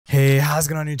Hey, how's it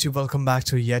going on YouTube? Welcome back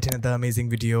to yet another amazing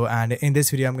video, and in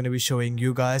this video I'm going to be showing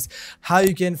you guys how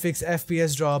you can fix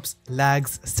FPS drops,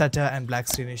 lags, stutter and black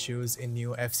screen issues in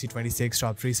new FC26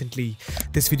 dropped recently.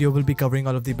 This video will be covering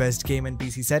all of the best game and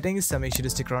PC settings, so make sure to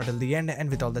stick around till the end.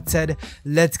 And with all that said,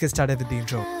 let's get started with the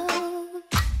intro.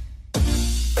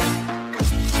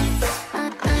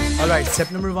 Alright,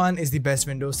 step number 1 is the best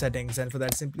Windows settings, and for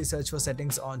that simply search for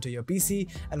settings onto your PC,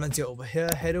 and once you're over here,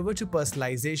 head over to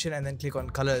personalization and then click on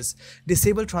colors.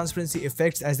 Disable transparency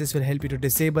effects, as this will help you to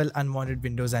disable unwanted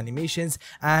Windows animations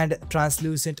and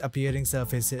translucent appearing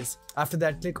surfaces. After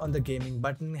that, click on the gaming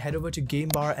button, head over to game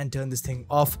bar and turn this thing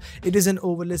off. It is an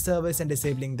overlay service, and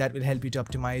disabling that will help you to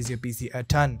optimize your PC a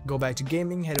ton. Go back to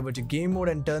gaming, head over to game mode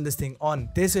and turn this thing on.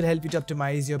 This will help you to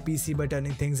optimize your PC by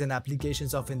turning things and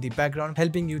applications off in the background,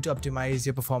 helping you to optimize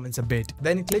your performance a bit.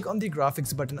 Then click on the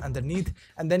graphics button underneath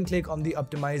and then click on the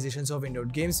optimizations of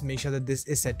windowed games. Make sure that this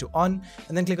is set to on,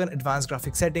 and then click on advanced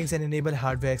graphic settings and enable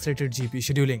hardware accelerated GPU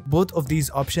scheduling. Both of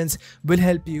these options will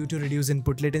help you to reduce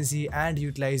input latency and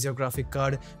utilize your graphic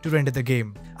card to render the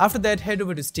game. After that, head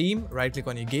over to Steam, right click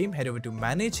on your game, head over to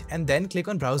manage and then click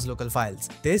on browse local files.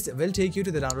 This will take you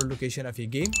to the download location of your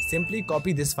game. Simply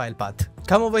copy this file path.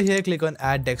 Come over here, click on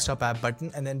add desktop app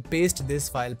button and then paste this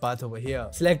file path over here.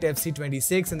 Select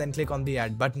FC26 and then click on the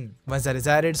add button. Once that is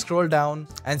added, scroll down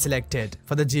and select it.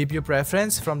 For the GPU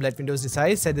preference, from let Windows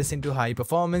decide, set this into high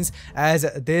performance, as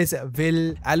this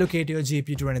will allocate your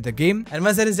GPU to run the game. And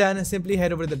once that is done, simply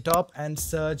head over to the top and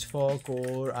search for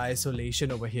core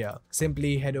isolation over here.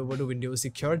 Simply head over to Windows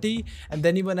security and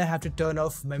then you're gonna have to turn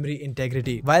off memory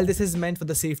integrity. While this is meant for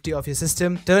the safety of your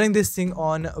system, turning this thing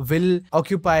on will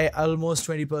occupy almost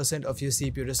 20% of your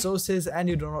CPU resources, and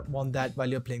you do not want that while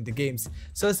you're playing the games.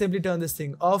 So simply turn this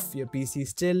thing off. Your PC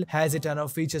still has a ton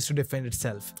of features to defend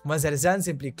itself. Once that is done,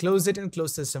 simply close it and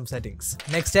close system settings.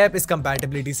 Next step is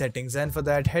compatibility settings, and for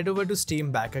that, head over to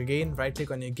Steam back again, right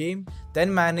click on your game,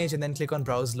 then manage and then click on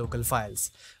browse local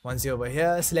files. Once you're over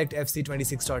here, select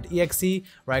fc26.exe,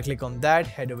 right click on that,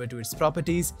 head over to its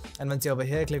properties, and once you're over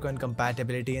here, click on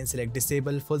compatibility and select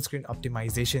disable full screen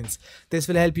optimizations. This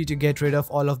will help you to get rid of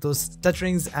all of those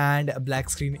stutterings and black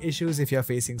screen issues if you're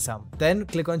facing some. Then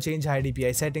click on change high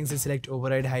DPI settings and select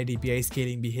override high DPI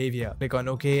scaling behavior. Click on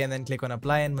OK and then click on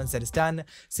apply, and once that is done,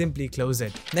 simply close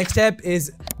it. Next step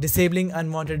is disabling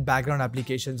unwanted background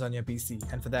applications on your PC,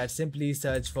 and for that simply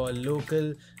search for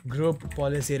local group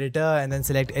policy editor and then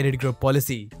select edit group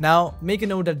policy. Now make a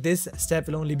note that this step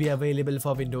will only be available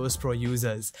for Windows Pro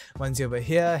users. Once you're over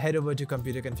here, head over to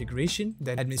computer configuration,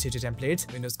 then administrator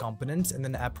templates, Windows components, and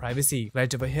then app privacy.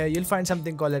 Right over here you'll find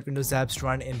something called let Windows apps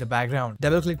run in the background.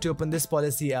 Double click to open this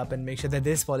policy up and make sure that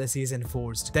this policy is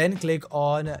enforced. Then click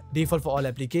on default for all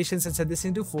applications and set this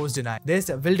into force deny. This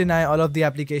will deny all of the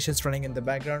applications running in the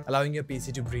background, allowing your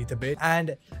PC to breathe a bit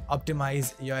and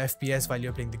optimize your FPS while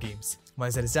you're playing the games.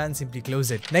 Once that is done, simply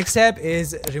close it. Next step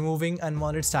is removing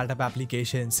unwanted startup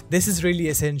applications. This is really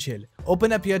essential.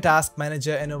 Open up your task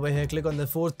manager and over here click on the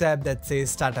fourth tab that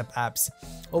says startup apps.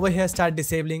 Over here start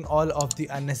disabling all of the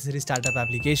unnecessary startup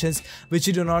applications which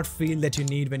you do not feel that you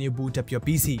need when you boot up your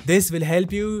PC. This will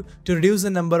help you to reduce the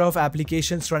number of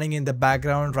applications running in the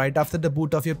background right after the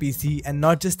boot of your PC, and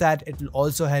not just that, it will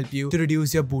also help you to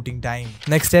reduce your booting time.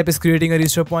 Next step is creating a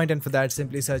restore point, and for that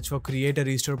simply search for create a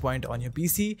restore point on your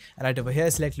PC, and right over here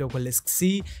select local disk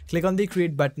C, click on the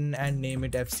create button and name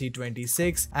it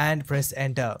FC26 and press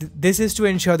enter. This is to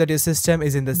ensure that your system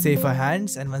is in the safer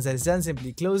hands, and once that is done,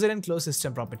 simply close it and close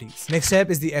system properties. Next step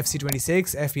is the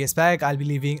FC26 FPS pack. I'll be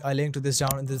leaving a link to this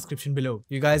down in the description below.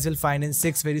 You guys will find in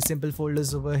 6 very simple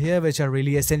folders over here which are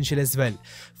really essential as well.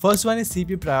 First one is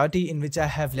CPU priority, in which I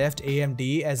have left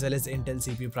AMD as well as Intel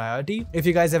CPU priority. If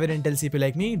you guys have an Intel CPU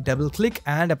like me, double click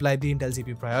and apply the Intel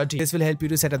CPU priority. This will help you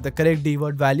to set up the correct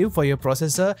DWORD value for your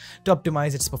processor to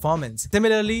optimize its performance.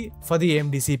 Similarly for the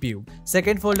AMD CPU.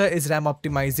 Second folder is RAM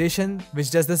optimization,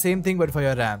 which does the same thing but for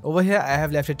your RAM. Over here I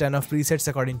have left a ton of presets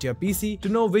according to your PC. To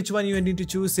know which one you need to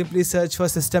choose, simply search for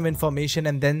system information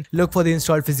and then look for the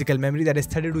installed physical memory, that is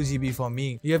 32 GB for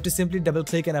me. You have to simply double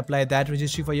click and apply that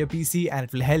registry for your PC, and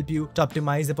it will help you to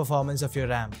optimize the performance of your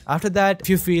RAM. After that, if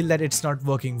you feel that it's not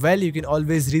working well, you can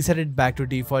always reset it back to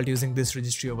default using this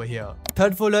registry over here.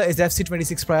 Third folder is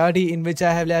FC26 priority, in which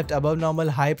I have left above normal,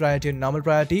 high priority and normal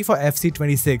priority for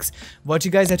FC26. What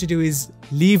you guys have to do is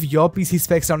leave your PC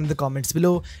specs down in the comments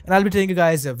below, and I'll be telling you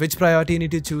guys which priority you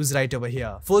need to choose right over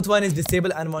here. Fourth one is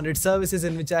disable unwanted services,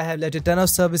 in which I have left a ton of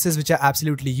services which are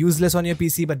absolutely useless on your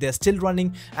PC, but they're still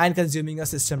running and consuming your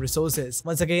system resources.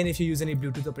 Once again, if you use any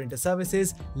Bluetooth or printer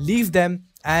services, leave them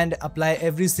and apply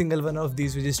every single one of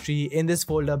these registry in this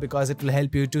folder, because it will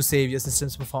help you to save your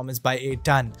system's performance by a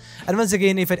ton. And once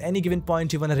again, if at any given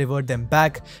point you want to revert them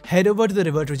back, head over to the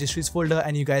revert registries folder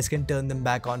and you guys can turn them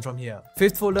back on from here.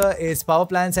 Fifth folder is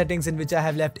PowerPlan Settings, in which I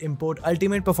have left import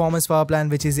ultimate performance PowerPlan,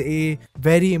 which is a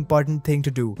very important thing to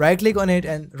do. Right click on it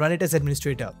and run it as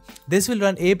administrator. This will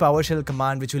run a PowerShell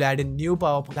command which will add a new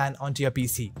PowerPlan onto your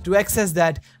PC. To access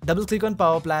that, double click on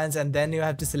PowerPlans and then you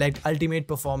have to select ultimate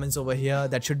performance over here.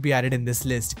 That should be added in this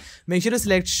list. Make sure to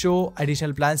select show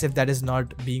additional plans if that is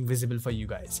not being visible for you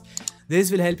guys.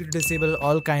 This will help you to disable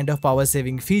all kind of power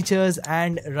saving features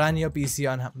and run your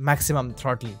PC on maximum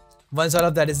throttle. Once all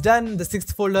of that is done, the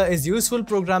sixth folder is useful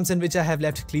programs, in which I have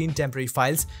left clean temporary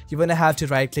files. You wanna have to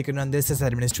right click on this as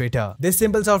administrator. This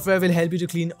simple software will help you to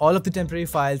clean all of the temporary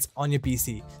files on your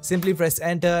PC. Simply press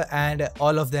enter and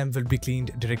all of them will be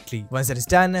cleaned directly. Once that is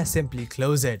done, simply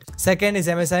close it. Second is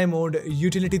MSI mode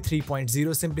utility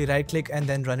 3.0. Simply right click and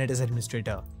then run it as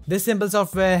administrator. This simple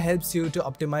software helps you to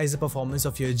optimize the performance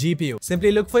of your GPU.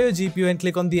 Simply look for your GPU and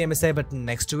click on the MSI button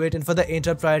next to it, and for the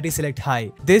interrupt priority select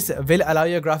high. This will allow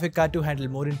your graphic card to handle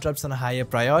more interrupts on a higher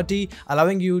priority,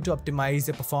 allowing you to optimize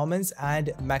your performance and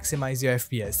maximize your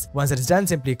FPS. Once that is done,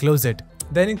 simply close it.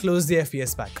 Then close the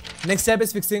FPS pack. Next step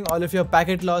is fixing all of your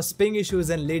packet loss, ping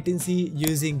issues and latency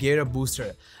using GEARUP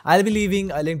Booster. I'll be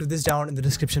leaving a link to this down in the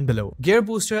description below. GEARUP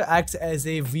Booster acts as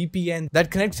a VPN that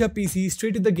connects your PC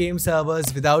straight to the game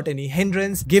servers without any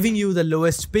hindrance, giving you the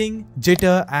lowest ping,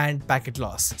 jitter and packet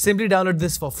loss. Simply download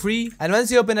this for free, and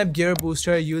once you open up GEARUP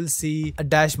Booster, you'll see a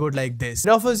dashboard like this. It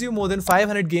offers you more than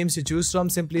 500 games to choose from.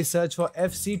 Simply search for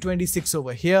FC26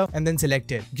 over here and then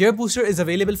select it. GEARUP Booster is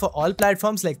available for all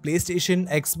platforms like PlayStation,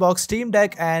 Xbox, Steam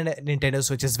Deck and Nintendo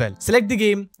Switch as well. Select the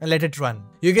game and let it run.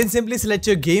 You can simply select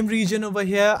your game region over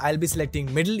here. I'll be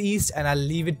selecting Middle East and I'll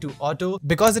leave it to auto,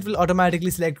 because it will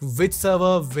automatically select which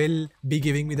server will be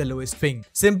giving me the lowest ping.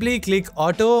 Simply click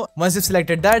auto. Once you've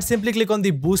selected that, simply click on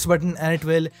the boost button and it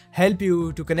will help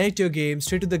you to connect your game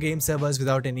straight to the game servers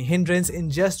without any hindrance in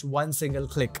just one single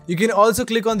click. You can also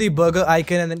click on the burger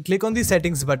icon and then click on the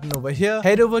settings button over here.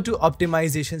 Head over to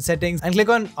optimization settings and click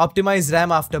on optimize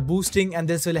RAM after boosting, and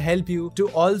this will help you to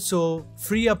also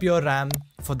free up your RAM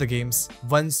for the games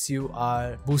once you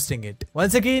are boosting it.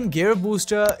 Once again, GEARUP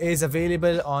Booster is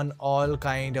available on all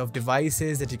kind of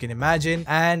devices that you can imagine,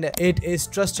 and it is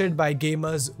trusted by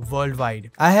gamers worldwide.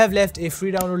 I have left a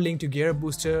free download link to GEARUP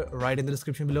Booster right in the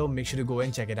description below. Make sure to go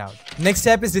and check it out. Next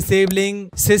step is disabling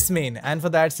Sys-Main, and for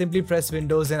that simply press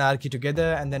Windows and R key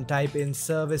together and then type in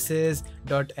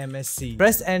services.msc.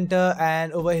 Press enter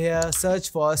and over here search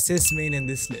for Sys-Main in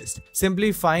this list.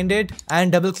 Simply find it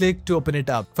and double click to open it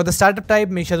up. For the startup type,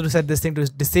 make sure to set this thing to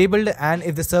disabled, and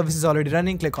if the service is already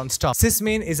running, click on stop.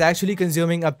 Sys-Main is actually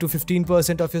consuming up to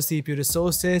 15% of your CPU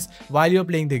resources while you're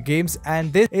playing the games,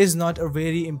 and this is not a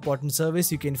very important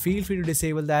service. You can feel free to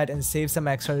disable that and save some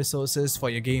extra resources for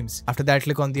your games. After that,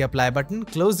 click on the apply button,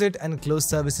 close it and close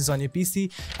services on your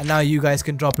PC, and now you guys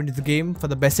can drop into the game for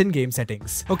the best in game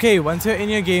settings. Okay, once you're in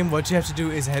your game, what you have to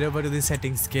do is head over to the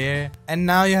settings gear, and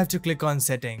now you have to click on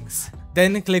settings.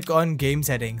 Then click on game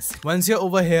settings. Once you're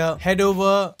over here, head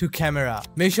over to camera.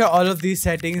 Make sure all of these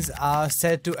settings are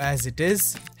set to as it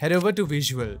is. Head over to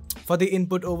visual. For the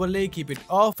input overlay, keep it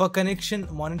off. For connection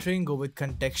monitoring, go with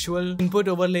contextual. Input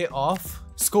overlay off.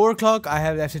 Score clock, I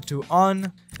have left it to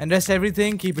on, and rest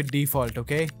everything keep it default.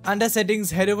 Okay, under settings,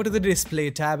 head over to the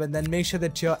display tab and then make sure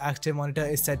that your active monitor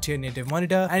is set to your native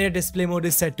monitor and your display mode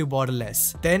is set to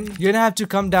borderless. Then you're gonna have to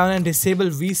come down and disable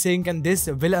VSync, and this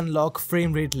will unlock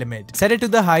frame rate limit. Set it to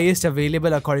the highest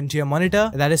available according to your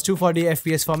monitor. That is 240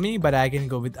 FPS for me, but I can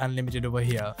go with unlimited over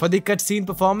here. For the cutscene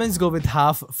performance, go with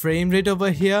half frame rate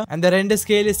over here, and the render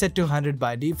scale is set to 100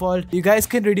 by default. You guys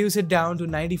can reduce it down to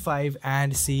 95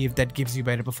 and see if that gives you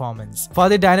better performance. For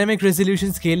the dynamic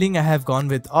resolution scaling, I have gone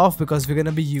with off because we're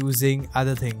gonna be using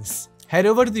other things. Head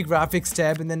over to the graphics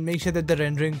tab and then make sure that the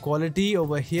rendering quality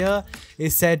over here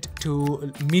is set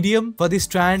to medium. For the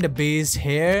strand based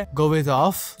hair, go with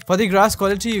off. For the grass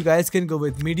quality, you guys can go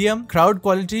with medium. Crowd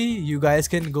quality, you guys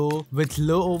can go with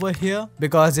low over here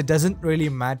because it doesn't really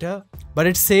matter, but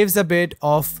it saves a bit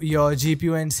of your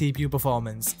GPU and CPU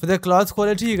performance. For the cloth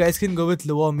quality, you guys can go with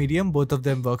low or medium. Both of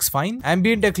them works fine.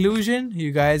 Ambient occlusion,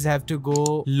 you guys have to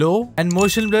go low, and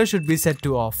motion blur should be set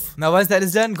to off. Now once that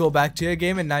is done, go back to your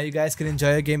game, and now you guys can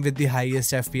enjoy your game with the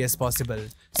highest FPS possible.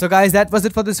 So guys, that was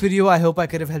it for this video. I hope I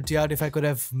could have helped you out. If I could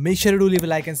have, make sure to leave a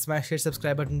like and smash that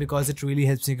subscribe button because it really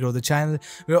helps me grow the channel.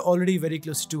 We're already very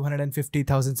close to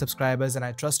 250,000 subscribers and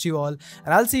I trust you all.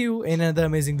 And I'll see you in another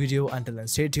amazing video. Until then,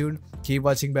 stay tuned, keep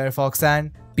watching Bear Fox,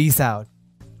 and peace out.